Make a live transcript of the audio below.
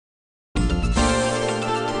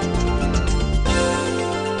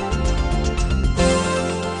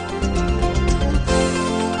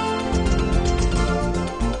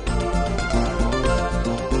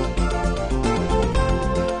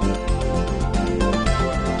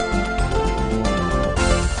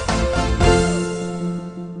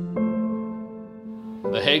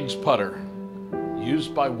Haig's putter,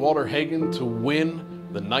 used by Walter Hagen to win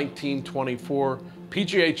the 1924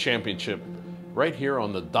 PGA Championship right here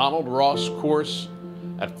on the Donald Ross course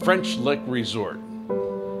at French Lick Resort.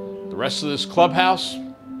 The rest of this clubhouse,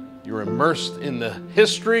 you're immersed in the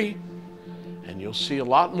history, and you'll see a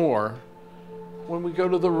lot more when we go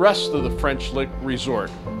to the rest of the French Lick Resort,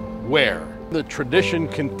 where the tradition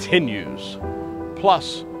continues.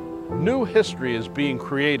 Plus, new history is being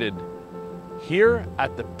created here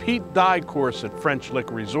at the Pete Dye course at French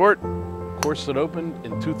Lick Resort, a course that opened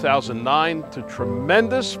in 2009 to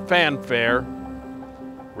tremendous fanfare,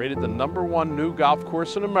 rated the #1 new golf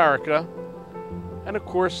course in America, and a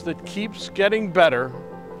course that keeps getting better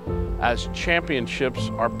as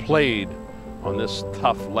championships are played on this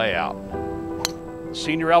tough layout. The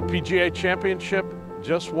Senior LPGA Championship,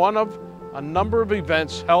 just one of a number of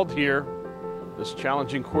events held here. This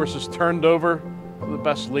challenging course is turned over to the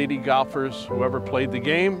best lady golfers who ever played the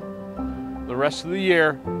game. The rest of the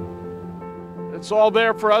year, it's all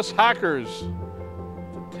there for us hackers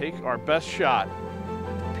to take our best shot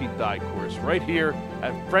at the Pete Dye course right here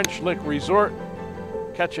at French Lick Resort.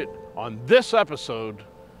 Catch it on this episode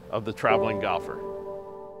of The Traveling Golfer.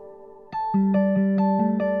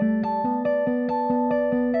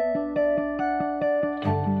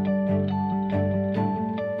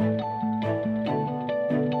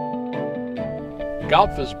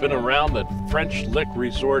 Golf has been around at French Lick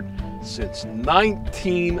Resort since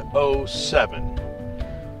 1907.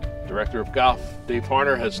 Director of Golf Dave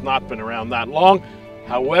Harner has not been around that long.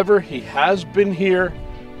 However, he has been here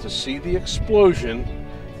to see the explosion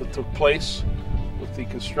that took place with the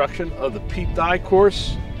construction of the Pete Dye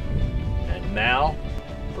course, and now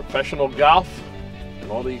professional golf and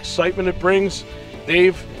all the excitement it brings.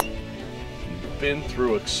 Dave, you've been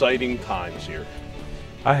through exciting times here.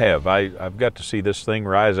 I have. I've got to see this thing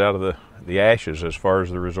rise out of the ashes as far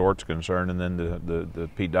as the resort's concerned, and then the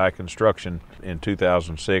Pete Dye construction in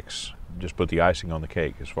 2006 just put the icing on the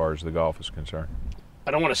cake as far as the golf is concerned.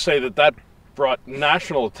 I don't want to say that brought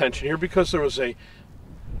national attention here because there was a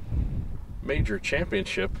major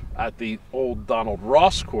championship at the old Donald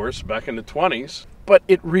Ross course back in the 20s, but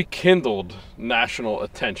it rekindled national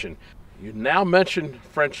attention. You now mention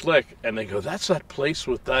French Lick, and they go, that's that place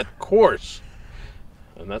with that course.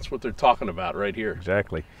 And that's what they're talking about right here.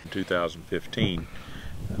 Exactly. In 2015,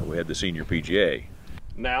 we had the Senior PGA.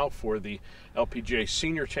 Now for the LPGA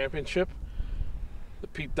Senior Championship, the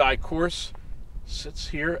Pete Dye course sits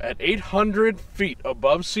here at 800 feet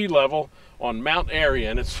above sea level on Mount Airy,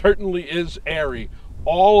 and it certainly is airy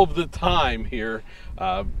all of the time here.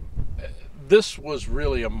 This was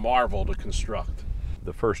really a marvel to construct.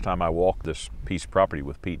 The first time I walked this piece of property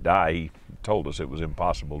with Pete Dye, he told us it was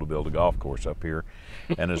impossible to build a golf course up here.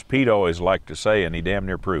 And as Pete always liked to say, and he damn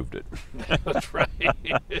near proved it. That's right.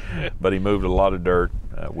 But he moved a lot of dirt.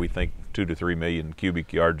 We think 2 to 3 million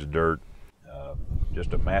cubic yards of dirt.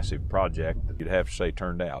 Just a massive project that you'd have to say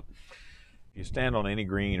turned out. If you stand on any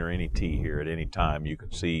green or any tee here at any time, you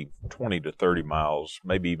can see 20 to 30 miles,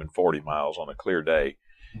 maybe even 40 miles on a clear day.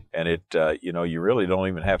 And you really don't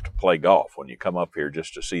even have to play golf when you come up here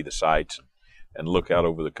just to see the sights and look out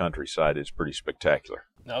over the countryside. It's pretty spectacular.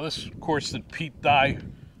 Now this course that Pete Dye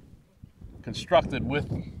constructed with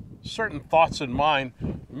certain thoughts in mind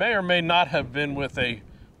may or may not have been with a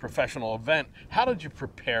professional event. How did you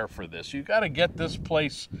prepare for this? You got to get this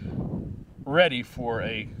place ready for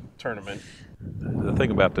a tournament. The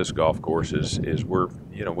thing about this golf course is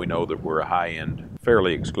we know that we're a high-end,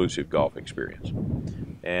 fairly exclusive golf experience.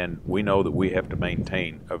 And we know that we have to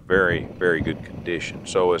maintain a very, very good condition.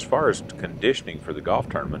 So as far as conditioning for the golf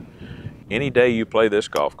tournament, any day you play this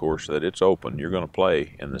golf course that it's open, you're going to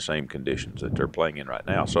play in the same conditions that they're playing in right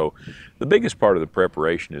now. So the biggest part of the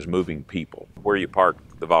preparation is moving people. Where you park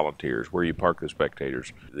the volunteers, where you park the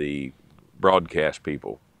spectators, the broadcast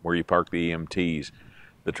people, where you park the EMTs,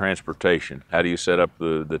 the transportation, how do you set up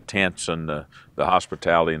the tents and the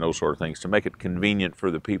hospitality and those sort of things to make it convenient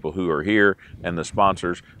for the people who are here and the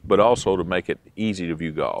sponsors, but also to make it easy to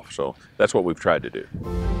view golf. So that's what we've tried to do.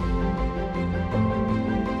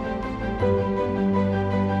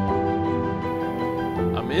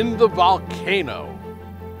 I'm in the volcano,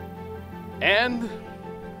 and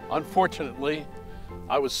unfortunately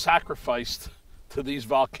I was sacrificed to these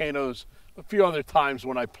volcanoes a few other times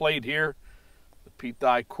when I played here. The Pete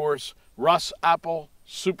Dye course, Russ Apple,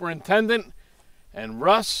 superintendent, and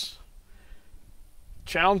Russ,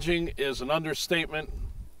 challenging is an understatement,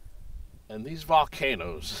 and these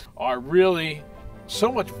volcanoes are really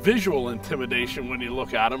so much visual intimidation when you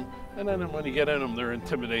look at them, and then when you get in them, they're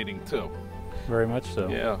intimidating too. Very much so.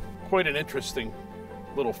 Yeah, quite an interesting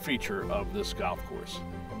little feature of this golf course.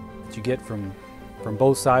 that you get from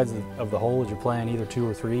both sides of the hole as you're playing either 2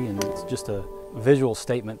 or 3, and it's just a visual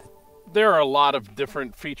statement. There are a lot of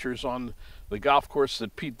different features on the golf course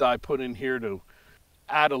that Pete Dye put in here to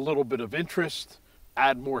add a little bit of interest,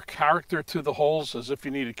 add more character to the holes, as if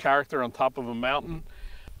you needed character on top of a mountain.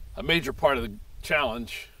 A major part of the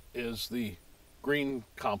challenge is the green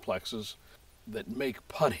complexes that make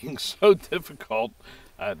putting so difficult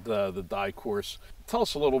at the Dye course. Tell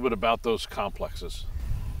us a little bit about those complexes.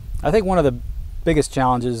 I think one of the biggest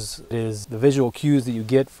challenges is the visual cues that you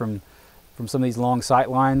get from some of these long sight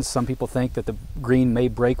lines. Some people think that the green may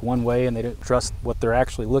break one way and they don't trust what they're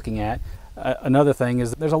actually looking at. Another thing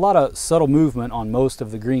is there's a lot of subtle movement on most of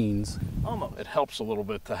the greens. It helps a little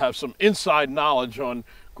bit to have some inside knowledge on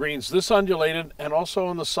greens this undulated and also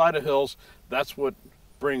on the side of hills. That's what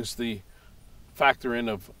brings the factor in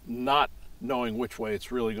of not knowing which way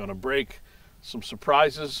it's really going to break. Some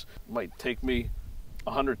surprises. Might take me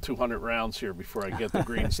 100, 200 rounds here before I get the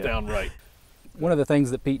greens down right. One of the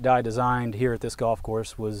things that Pete Dye designed here at this golf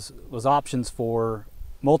course was options for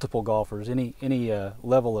multiple golfers, any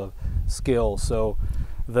level of skill. So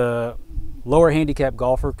the lower handicap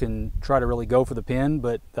golfer can try to really go for the pin,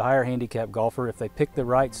 but the higher handicap golfer, if they pick the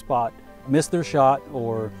right spot, miss their shot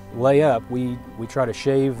or lay up, we try to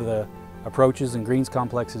shave the approaches and greens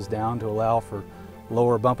complexes down to allow for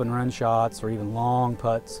lower bump and run shots or even long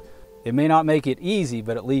putts. It may not make it easy,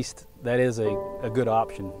 but at least that is a good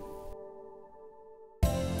option.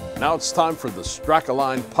 Now it's time for the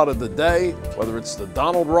Strack-A-Line putt of the day. Whether it's the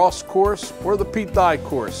Donald Ross course or the Pete Dye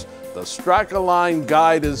course, the Strack-A-Line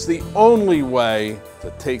guide is the only way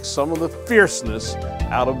to take some of the fierceness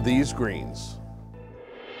out of these greens.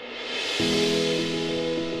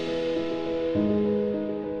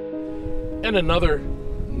 And another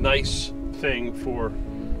nice thing for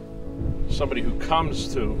somebody who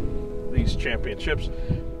comes to these championships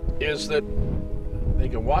is that they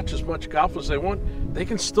can watch as much golf as they want. They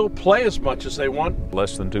can still play as much as they want.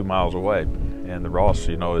 Less than 2 miles away, and the Ross,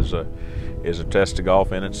 you know, is a test of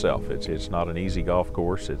golf in itself. It's not an easy golf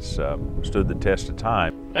course. It's stood the test of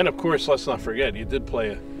time. And of course, let's not forget, you did play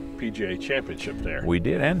a PGA Championship there. We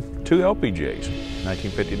did, and 2 LPGAs,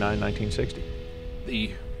 1959, 1960.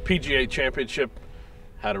 The PGA Championship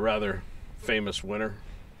had a rather famous winner.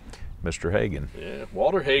 Mr. Hagen. Yeah,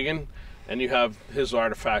 Walter Hagen, and you have his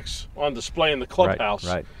artifacts on display in the clubhouse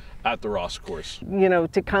at the Ross course. You know,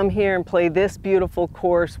 to come here and play this beautiful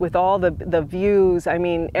course with all the views, I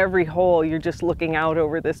mean, every hole you're just looking out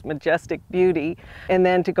over this majestic beauty, and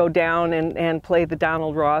then to go down and play the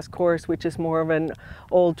Donald Ross course, which is more of an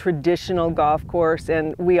old traditional golf course,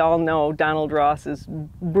 and we all know Donald Ross is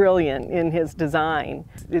brilliant in his design.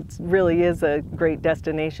 It really is a great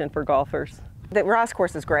destination for golfers. The Ross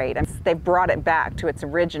course is great. They've brought it back to its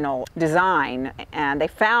original design, and they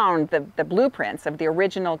found the blueprints of the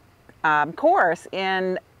original course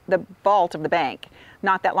in the vault of the bank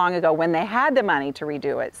not that long ago when they had the money to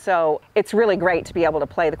redo it. So it's really great to be able to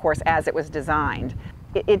play the course as it was designed.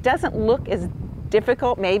 It doesn't look as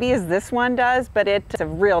difficult maybe as this one does, but it's a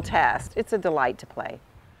real test. It's a delight to play.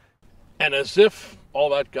 And as if all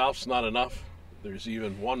that golf's not enough, there's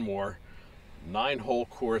even one more 9-hole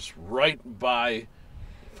course right by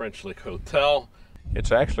French Lick Hotel.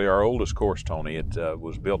 It's actually our oldest course, Tony. It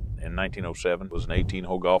was built in 1907. It was an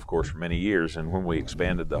 18-hole golf course for many years, and when we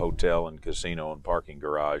expanded the hotel and casino and parking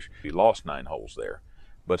garage, we lost 9 holes there.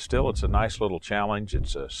 But still, it's a nice little challenge.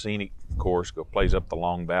 It's a scenic course, plays up the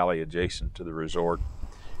long valley adjacent to the resort.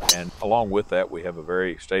 And along with that, we have a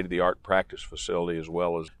very state-of-the-art practice facility as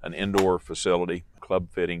well as an indoor facility, club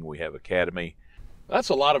fitting. We have academy. That's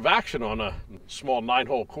a lot of action on a small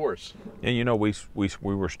 9-hole course. And you know, we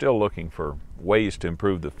were still looking for ways to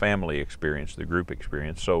improve the family experience, the group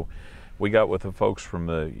experience. So we got with the folks from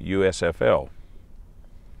the USFL,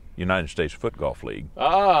 United States Foot Golf League,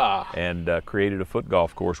 and created a foot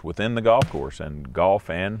golf course within the golf course. And golf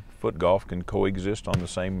and foot golf can coexist on the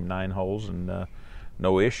same 9 holes and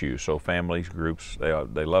no issue. So families, groups,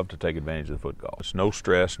 they love to take advantage of the foot golf. It's no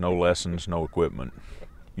stress, no lessons, no equipment.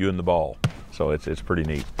 You and the ball. So it's pretty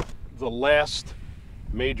neat. The last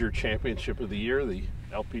major championship of the year, the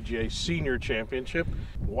LPGA Senior Championship.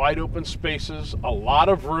 Wide open spaces, a lot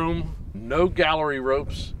of room, no gallery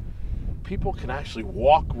ropes. People can actually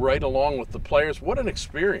walk right along with the players. What an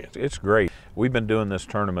experience. It's great. We've been doing this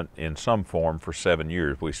tournament in some form for 7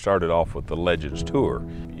 years. We started off with the Legends Tour.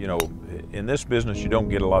 You know, in this business you don't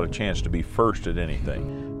get a lot of chance to be first at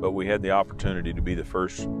anything, but we had the opportunity to be the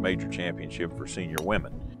first major championship for senior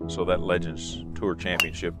women. So that Legends Tour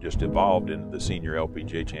Championship just evolved into the Senior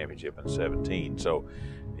LPGA Championship in 17. So,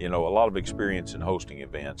 you know, a lot of experience in hosting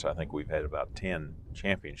events. I think we've had about 10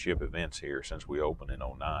 championship events here since we opened in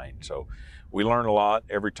 '09. So we learn a lot.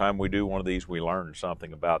 Every time we do one of these, we learn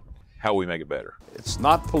something about how we make it better. It's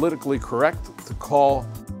not politically correct to call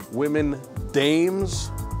women dames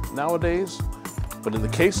nowadays, but in the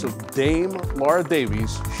case of Dame Laura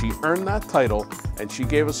Davies, she earned that title, and she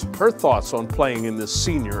gave us her thoughts on playing in this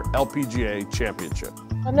senior LPGA Championship.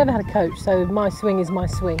 I've never had a coach, so my swing is my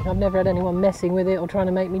swing. I've never had anyone messing with it or trying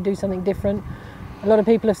to make me do something different. A lot of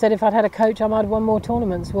people have said if I'd had a coach, I might have won more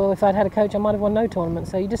tournaments. Well, if I'd had a coach, I might have won no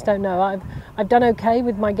tournaments. So you just don't know. I've done okay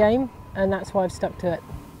with my game, and that's why I've stuck to it.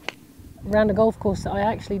 Around a golf course that I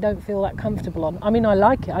actually don't feel that comfortable on. I mean, I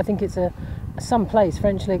like it. I think it's some place,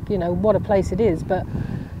 French Lick, you know, what a place it is, but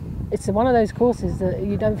it's one of those courses that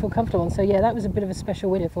you don't feel comfortable on. So yeah, that was a bit of a special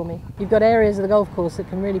winner for me. You've got areas of the golf course that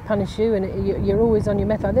can really punish you, and you're always on your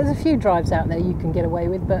method. There's a few drives out there you can get away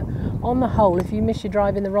with, but on the whole, if you miss your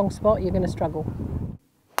drive in the wrong spot, you're going to struggle.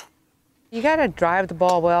 You got to drive the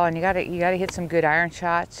ball well, and you got to hit some good iron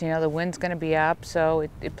shots. You know, the wind's going to be up, so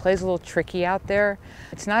it plays a little tricky out there.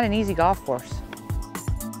 It's not an easy golf course.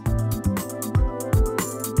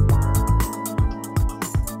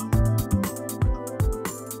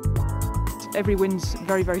 Every win's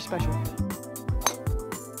very, very special.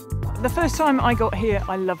 The first time I got here,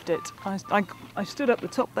 I loved it. I stood up the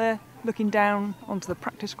top there, looking down onto the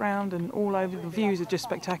practice ground, and all over. The views are just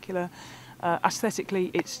spectacular.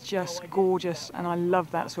 Aesthetically, it's just gorgeous, and I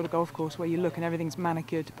love that sort of golf course where you look and everything's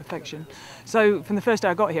manicured to perfection. So from the first day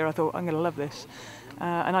I got here, I thought, I'm going to love this.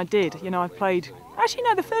 And I did. You know, I played, actually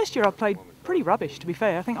no, the first year I played pretty rubbish, to be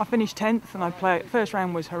fair. I think I finished 10th, and first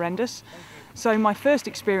round was horrendous. So my first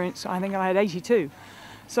experience, I think I had 82.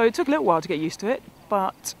 So it took a little while to get used to it,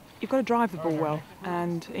 but you've got to drive the ball well.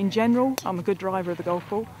 And in general, I'm a good driver of the golf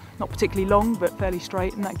ball. Not particularly long, but fairly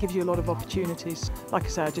straight, and that gives you a lot of opportunities. Like I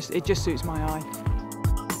say, it just suits my eye.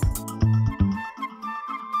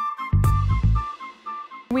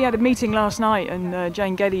 We had a meeting last night, and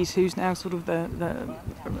Jane Geddes, who's now sort of the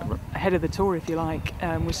head of the tour, if you like,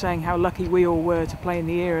 was saying how lucky we all were to play in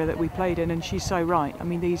the era that we played in, and she's so right. I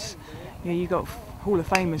mean, you got Hall of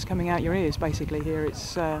Famers coming out your ears basically here.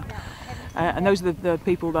 It's and those are the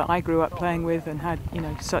people that I grew up playing with and had, you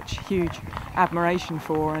know, such huge admiration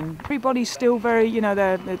for. And everybody's still very, you know,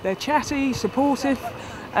 they're chatty, supportive.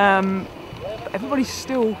 Everybody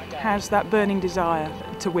still has that burning desire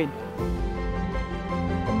to win.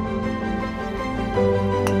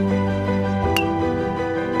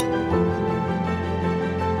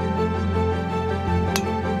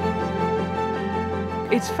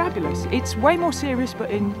 It's fabulous. It's way more serious, but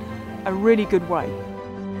in a really good way.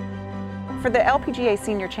 For the LPGA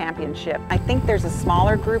Senior Championship, I think there's a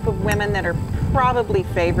smaller group of women that are probably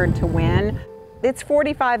favored to win. It's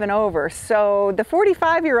 45 and over, so the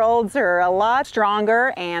 45-year-olds are a lot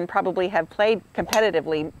stronger and probably have played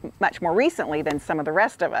competitively much more recently than some of the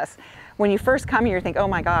rest of us. When you first come here, you think, oh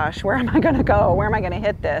my gosh, where am I going to go? Where am I going to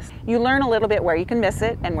hit this? You learn a little bit where you can miss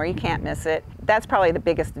it and where you can't miss it. That's probably the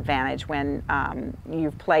biggest advantage when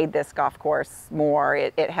you've played this golf course more.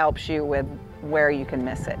 It helps you with where you can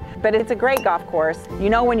miss it. But it's a great golf course.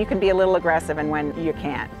 You know when you can be a little aggressive and when you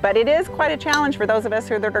can't. But it is quite a challenge for those of us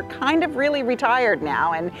that are kind of really retired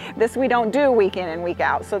now, and this we don't do week in and week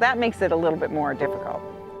out. So that makes it a little bit more difficult.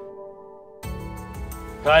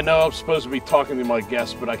 I know I'm supposed to be talking to my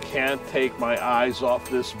guests, but I can't take my eyes off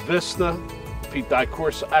this vista. Pete Dye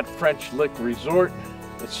course at French Lick Resort.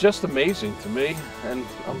 It's just amazing to me, and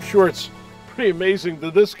I'm sure it's pretty amazing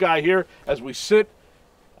to this guy here as we sit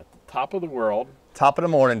at the top of the world. Top of the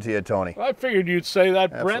morning to you, Tony. I figured you'd say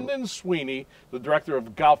that. Absolutely. Brendan Sweeney, the Director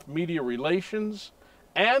of Golf Media Relations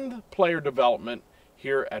and Player Development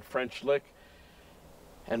here at French Lick.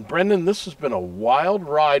 And Brendan, this has been a wild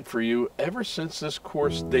ride for you ever since this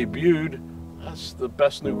course debuted. That's the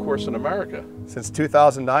best new course in America. Since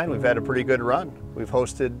 2009, we've had a pretty good run. We've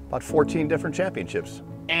hosted about 14 different championships.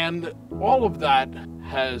 And all of that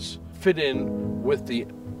has fit in with the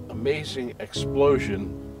amazing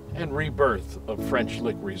explosion and rebirth of French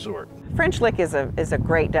Lick Resort. French Lick is a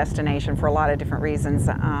great destination for a lot of different reasons.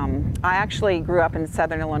 I actually grew up in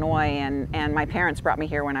Southern Illinois, and my parents brought me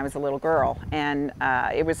here when I was a little girl, and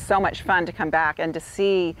it was so much fun to come back and to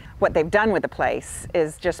see what they've done with the place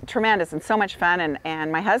is just tremendous and so much fun.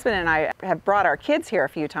 And my husband and I have brought our kids here a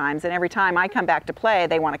few times, and every time I come back to play,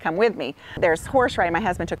 they want to come with me. There's horse riding. My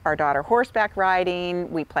husband took our daughter horseback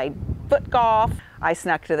riding. We played foot golf. I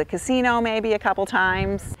snuck to the casino maybe a couple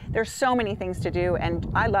times. There's so many things to do, and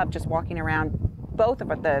I love just walking around both of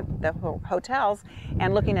the hotels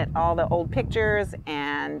and looking at all the old pictures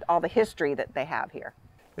and all the history that they have here.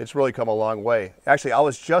 It's really come a long way. Actually, I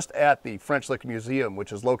was just at the French Lick Museum,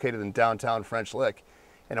 which is located in downtown French Lick,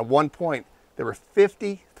 and at one point there were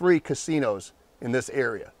 53 casinos in this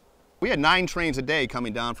area. We had 9 trains a day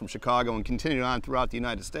coming down from Chicago and continuing on throughout the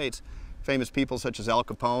United States. Famous people such as Al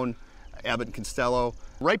Capone, Abbott and Costello.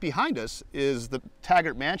 Right behind us is the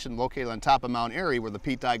Taggart Mansion located on top of Mount Airy where the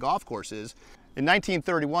Pete Dye Golf Course is. In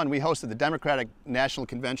 1931, we hosted the Democratic National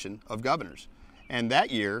Convention of Governors. And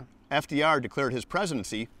that year, FDR declared his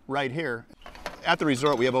presidency right here. At the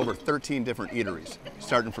resort, we have over 13 different eateries,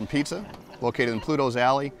 starting from pizza, located in Pluto's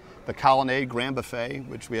Alley, the Colonnade Grand Buffet,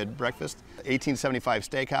 which we had breakfast, 1875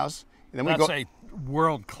 Steakhouse. And then That's a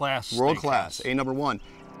world-class World-class, A number 1.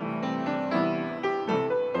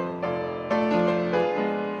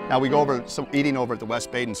 Now we go over some eating over at the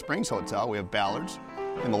West Baden Springs Hotel. We have Ballard's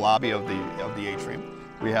in the lobby of the atrium.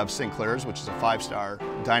 We have Sinclair's, which is a 5-star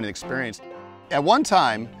dining experience. At one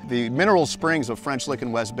time, the mineral springs of French Lick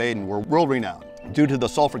and West Baden were world-renowned. Due to the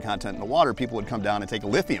sulfur content in the water, people would come down and take a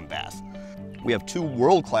lithium bath. We have 2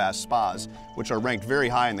 world-class spas, which are ranked very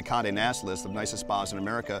high in the Condé Nast list of nicest spas in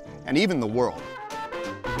America and even the world.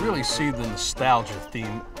 You really see the nostalgia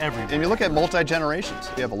theme everywhere. And you look at multi-generations.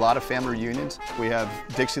 We have a lot of family reunions. We have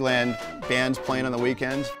Dixieland bands playing on the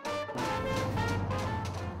weekends.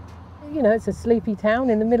 You know, it's a sleepy town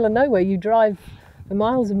in the middle of nowhere. You drive for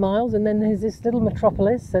miles and miles, and then there's this little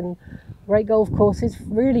metropolis and great golf courses,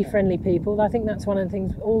 really friendly people. I think that's one of the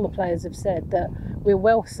things all the players have said, that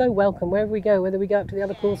we're so welcome wherever we go, whether we go up to the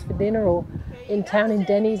other course for dinner or in town in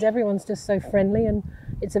Denny's. Everyone's just so friendly, and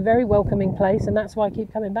it's a very welcoming place, and that's why I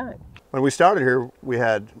keep coming back. When we started here, we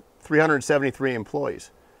had 373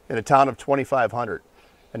 employees in a town of 2,500,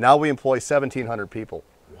 and now we employ 1,700 people.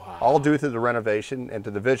 Wow. All due to the renovation and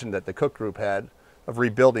to the vision that the Cook Group had of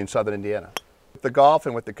rebuilding Southern Indiana. With the golf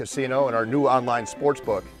and with the casino and our new online sports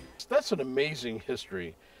book. That's an amazing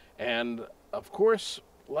history, and of course,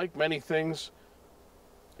 like many things,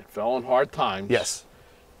 it fell on hard times. Yes.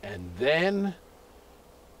 And then,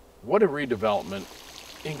 what a redevelopment,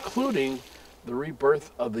 including the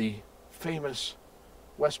rebirth of the famous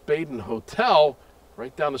West Baden Hotel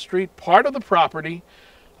right down the street, part of the property,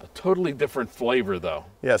 a totally different flavor though.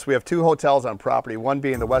 Yes, we have 2 hotels on property, one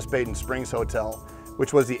being the West Baden Springs Hotel,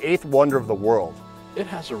 which was the 8th wonder of the world. It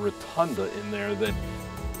has a rotunda in there that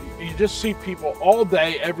you just see people all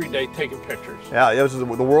day, every day taking pictures. Yeah, it was the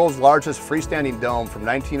world's largest freestanding dome from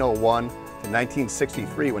 1901 to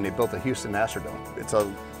 1963 when they built the Houston Astrodome. It's a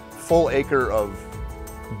full acre of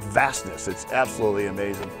vastness. It's absolutely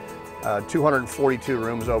amazing. 242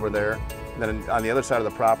 rooms over there. And then on the other side of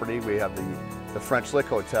the property, we have the French Lick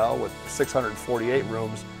Hotel with 648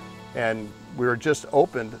 rooms. And we were just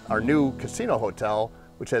opened our new casino hotel,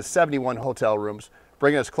 which has 71 hotel rooms,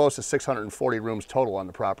 bringing us close to 640 rooms total on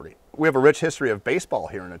the property. We have a rich history of baseball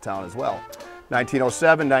here in the town as well.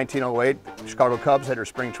 1907, 1908, the Chicago Cubs had their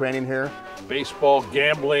spring training here. Baseball,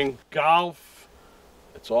 gambling, golf,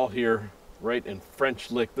 it's all here right in French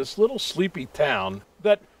Lick, this little sleepy town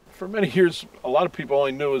that for many years a lot of people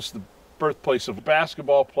only knew as the birthplace of a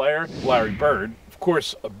basketball player, Larry Bird. Of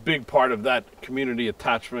course, a big part of that community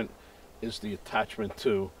attachment is the attachment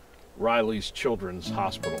to Riley's Children's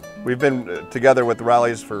Hospital. We've been together with the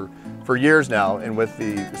Rileys for years now, and with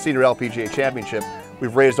the Senior LPGA Championship,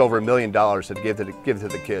 we've raised over $1 million to give to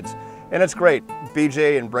the kids. And it's great.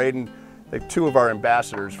 BJ and Braden, they're 2 of our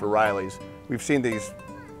ambassadors for Riley's. We've seen these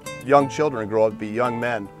young children grow up to be young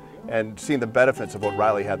men and seen the benefits of what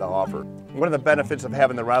Riley had to offer. One of the benefits of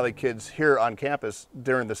having the Riley kids here on campus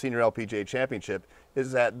during the Senior LPGA Championship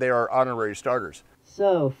is that they are honorary starters.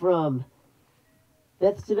 So, from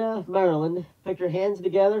Bethesda, Maryland, put your hands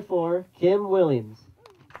together for Kim Williams.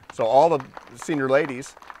 So all the senior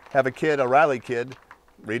ladies have a kid, a Riley kid,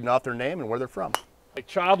 reading off their name and where they're from. Like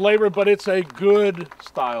child labor, but it's a good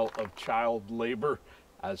style of child labor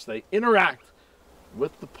as they interact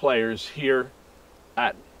with the players here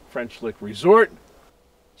at French Lick Resort.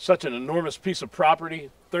 Such an enormous piece of property,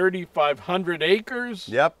 3,500 acres.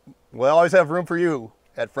 Yep, we'll always have room for you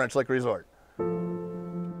at French Lick Resort.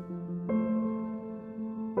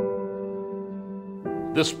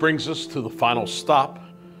 This brings us to the final stop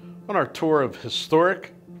on our tour of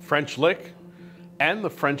historic French Lick and the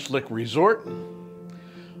French Lick Resort,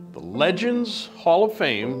 the Legends Hall of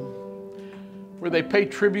Fame, where they pay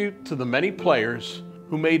tribute to the many players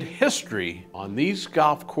who made history on these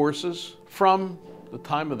golf courses from the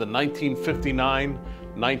time of the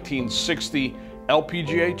 1959-1960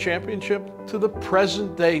 LPGA Championship to the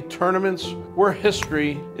present day tournaments where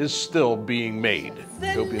history is still being made. We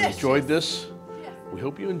hope you enjoyed this. We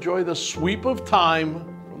hope you enjoy the sweep of time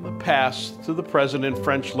from the past to the present in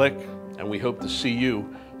French Lick and we hope to see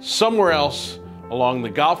you somewhere else along the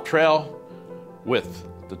golf trail with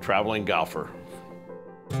the Traveling Golfer.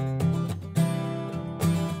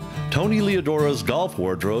 Tony Leodora's golf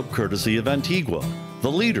wardrobe, courtesy of Antigua,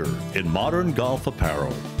 the leader in modern golf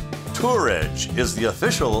apparel. Tour Edge is the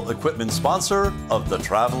official equipment sponsor of the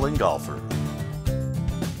Traveling Golfer.